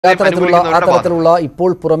അത്തരത്തിലുള്ള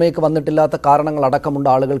ഇപ്പോൾ പുറമേക്ക് വന്നിട്ടില്ലാത്ത കാരണങ്ങൾ അടക്കമുണ്ട്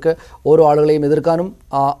ആളുകൾക്ക് ഓരോ ആളുകളെയും എതിർക്കാനും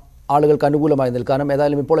ആളുകൾക്ക് അനുകൂലമായി നിൽക്കാനും.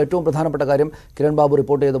 ഏതായാലും ഇപ്പോൾ ഏറ്റവും പ്രധാനപ്പെട്ട കാര്യം കിരൺ ബാബു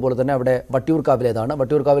റിപ്പോർട്ട് ചെയ്തതുപോലെ തന്നെ അവിടെ വട്ടിയൂർക്കാവിലേതാണ്.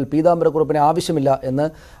 വട്ടിയൂർക്കാവിൽ പീതാംബരക്കുറുപ്പിനെ ആവശ്യമില്ല എന്ന്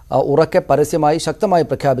ഉറക്കെ പരസ്യമായി ശക്തമായി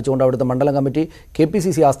പ്രഖ്യാപിച്ചുകൊണ്ട് അവിടുത്തെ മണ്ഡലം കമ്മിറ്റി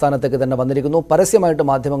KPCC ആസ്ഥാനത്തേക്ക് തന്നെ വന്നിരിക്കുന്നു. പരസ്യമായിട്ട്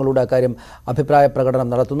മാധ്യമങ്ങളുടെ അക്കാര്യം അഭിപ്രായ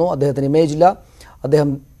പ്രകടനം നടത്തുന്നു. അദ്ദേഹത്തിന് ഇമേജില്ല,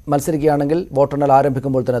 അദ്ദേഹം മത്സരിക്കുകയാണെങ്കിൽ വോട്ടെണ്ണൽ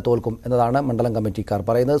ആരംഭിക്കുമ്പോൾ തന്നെ തോൽക്കും എന്നതാണ് മണ്ഡലം കമ്മിറ്റിക്കാർ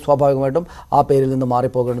പറയുന്നത്. സ്വാഭാവികമായിട്ടും ആ പേരിൽ നിന്ന്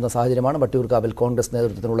മാറിപ്പോകേണ്ടുന്ന സാഹചര്യമാണ് വട്ടിയൂർക്കാവിൽ കോൺഗ്രസ്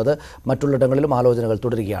നേതൃത്വത്തിനുള്ളത്. മറ്റുള്ളിടങ്ങളിലും ആലോചനകൾ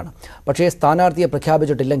തുടരുകയാണ്. പക്ഷേ സ്ഥാനാർത്ഥിയെ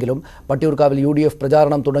പ്രഖ്യാപിച്ചിട്ടില്ലെങ്കിലും വട്ടിയൂർക്കാവിൽ UDF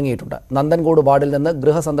പ്രചാരണം തുടങ്ങിയിട്ടുണ്ട്. നന്ദൻകോട് വാർഡിൽ നിന്ന്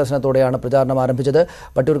ഗൃഹസന്ദർശനത്തോടെയാണ് പ്രചാരണം ആരംഭിച്ചത്.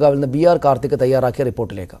 വട്ടിയൂർക്കാവിൽ നിന്ന് BR കാർത്തിക് തയ്യാറാക്കിയ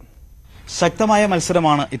റിപ്പോർട്ടിലേക്ക്. ശക്തമായ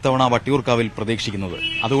മത്സരമാണ് ഇത്തവണ വട്ടിയൂർക്കാവിൽ പ്രതീക്ഷിക്കുന്നത്.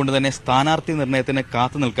 അതുകൊണ്ട് തന്നെ സ്ഥാനാർത്ഥി നിർണയത്തിന്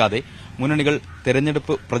കാത്തു നിൽക്കാതെ മുന്നണികൾ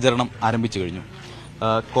തെരഞ്ഞെടുപ്പ് പ്രചരണം ആരംഭിച്ചു കഴിഞ്ഞു.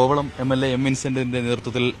 Kovalam MLA M. വിൻസെന്റിന്റെ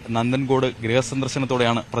നേതൃത്വത്തിൽ നന്ദൻകോട്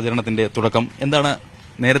ഗൃഹസന്ദർശനത്തോടെയാണ് പ്രചരണത്തിന്റെ തുടക്കം. എന്താണ്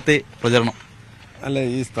നേരത്തെ പ്രചരണം? അല്ല,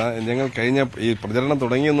 ഞങ്ങൾ ഈ പ്രചരണം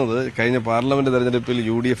തുടങ്ങിയത് കഴിഞ്ഞ പാർലമെന്റ് തെരഞ്ഞെടുപ്പിൽ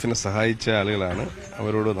UDFനെ സഹായിച്ച ആളുകളാണ്.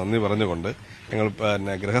 അവരോട് നന്ദി പറഞ്ഞുകൊണ്ട് ഞങ്ങൾ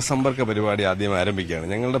ഗൃഹസമ്പർക്ക പരിപാടി ആദ്യം ആരംഭിക്കുകയാണ്.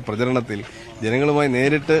 ഞങ്ങളുടെ പ്രചരണത്തിൽ ജനങ്ങളുമായി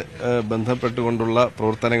നേരിട്ട് ബന്ധപ്പെട്ടുകൊണ്ടുള്ള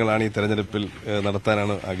പ്രവർത്തനങ്ങളാണ് ഈ തെരഞ്ഞെടുപ്പിൽ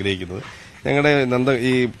നടത്താനാണ് ആഗ്രഹിക്കുന്നത്. ഞങ്ങളുടെ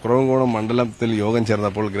ഈ കുറവങ്കോണം മണ്ഡലത്തിൽ യോഗം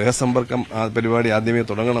ചേർന്നപ്പോൾ ഗൃഹസമ്പർക്കം പരിപാടി ആദ്യമേ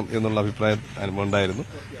തുടങ്ങണം എന്നുള്ള അഭിപ്രായം ഉണ്ടായിരുന്നു.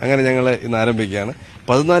 അങ്ങനെ ഞങ്ങൾ ഇന്ന് ആരംഭിക്കുകയാണ്.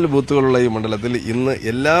 14 ബൂത്തുകളുള്ള ഈ മണ്ഡലത്തിൽ ഇന്ന്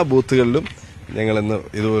എല്ലാ ബൂത്തുകളിലും ഞങ്ങളിന്ന്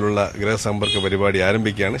ഇതുപോലുള്ള ഗൃഹസമ്പർക്ക പരിപാടി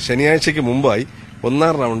ആരംഭിക്കുകയാണ്. ശനിയാഴ്ചയ്ക്ക് മുമ്പായി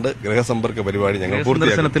 1ാം റൗണ്ട് ഗൃഹസമ്പർക്ക പരിപാടി ഞങ്ങൾ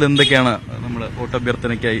പൂർത്തിയാക്കി. എന്തൊക്കെയാണ് നമ്മൾ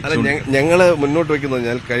വോട്ടഭ്യർത്ഥനയ്ക്കായി ഞങ്ങൾ മുന്നോട്ട്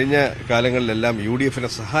വയ്ക്കുന്നത്? കഴിഞ്ഞ കാലങ്ങളിലെല്ലാം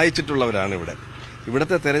UDFനെ സഹായിച്ചിട്ടുള്ളവരാണ്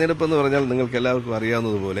ഇവിടുത്തെ തെരഞ്ഞെടുപ്പ് എന്ന് പറഞ്ഞാൽ നിങ്ങൾക്ക് എല്ലാവർക്കും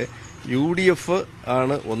അറിയാവുന്നതുപോലെ UDF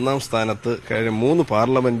ആണ് 1ാം സ്ഥാനത്ത്. കഴിഞ്ഞ 3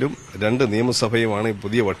 പാർലമെന്റും 2 നിയമസഭയുമാണ് ഈ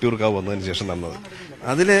പുതിയ വട്ടിയൂർക്കാവ് വന്നതിന് ശേഷം നടന്നത്.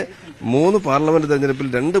 അതിലെ 3 പാർലമെന്റ് തെരഞ്ഞെടുപ്പിൽ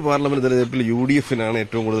 2 പാർലമെന്റ് തെരഞ്ഞെടുപ്പിൽ UDFനാണ്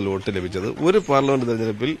ഏറ്റവും കൂടുതൽ വോട്ട് ലഭിച്ചത്. 1 പാർലമെന്റ്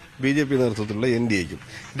തെരഞ്ഞെടുപ്പിൽ BJP നേതൃത്വത്തിലുള്ള NDAയ്ക്കും,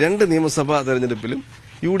 2 നിയമസഭാ തെരഞ്ഞെടുപ്പിലും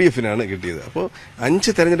UDFനാണ് കിട്ടിയത്. അപ്പോൾ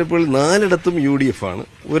 5 തെരഞ്ഞെടുപ്പുകളിൽ 4ഇടത്തും UDF ആണ്.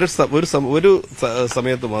 ഒരു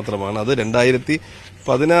സമയത്ത് മാത്രമാണ്, അത്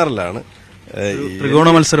 2016 ത്രികോണ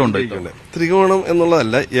മത്സരമുണ്ട്. ത്രികോണം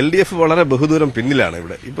എന്നുള്ളതല്ല, LDF വളരെ ബഹുദൂരം പിന്നിലാണ്.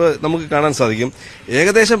 ഇപ്പൊ നമുക്ക് കാണാൻ സാധിക്കും,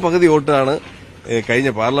 ഏകദേശം പകുതി വോട്ടാണ് കഴിഞ്ഞ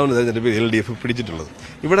പാർലമെന്റ് തെരഞ്ഞെടുപ്പിൽ LDF പിടിച്ചിട്ടുള്ളത്.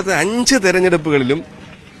 ഇവിടുത്തെ 5 തെരഞ്ഞെടുപ്പുകളിലും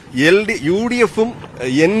UDFും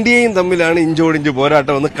NDAയും തമ്മിലാണ് ഇഞ്ചോടിഞ്ച്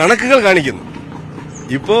പോരാട്ടമെന്ന് കണക്കുകൾ കാണിക്കുന്നു.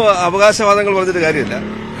 ഇപ്പോ അവകാശവാദങ്ങൾ പറഞ്ഞിട്ട് കാര്യമില്ല.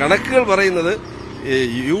 കണക്കുകൾ പറയുന്നത്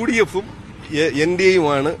UDFും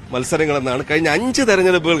NDAയുമാണ് മത്സരങ്ങളെന്നാണ് കഴിഞ്ഞ 5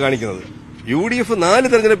 തെരഞ്ഞെടുപ്പുകൾ കാണിക്കുന്നത്. UDF 4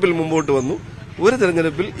 തെരഞ്ഞെടുപ്പിൽ മുമ്പോട്ട് വന്നു, 1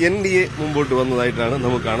 തെരഞ്ഞെടുപ്പിൽ NDA മുമ്പോട്ട് വന്നതായിട്ടാണ്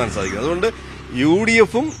നമുക്ക് കാണാൻ സാധിക്കുന്നത്. അതുകൊണ്ട്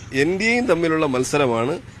UDFും NDAയും തമ്മിലുള്ള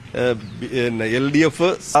മത്സരമാണ്. LDF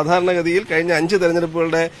സാധാരണഗതിയിൽ കഴിഞ്ഞ 5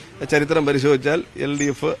 തെരഞ്ഞെടുപ്പുകളുടെ ചരിത്രം പരിശോധിച്ചാൽ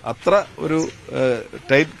LDF അത്ര ഒരു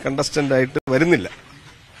ടൈറ്റ് കണ്ടസ്റ്റന്റ് ആയിട്ട് വരുന്നില്ല.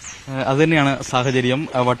 അതുതന്നെയാണ് സാഹചര്യം.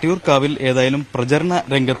 വട്ടിയൂർക്കാവിൽ ഏതായാലും പ്രചരണ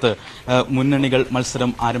രംഗത്ത് മുന്നണികൾ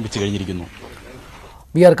മത്സരം ആരംഭിച്ചു കഴിഞ്ഞിരിക്കുന്നു.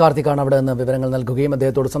 BR കാർത്തിക്കാണ് അവിടെ നിന്ന് വിവരങ്ങൾ നൽകുകയും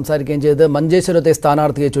അദ്ദേഹത്തോട് സംസാരിക്കുകയും ചെയ്തത്. മഞ്ചേശ്വരത്തെ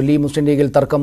സ്ഥാനാർത്ഥിയെ ചൊല്ലി മുസ്ലിം ലീഗിൽ തർക്കം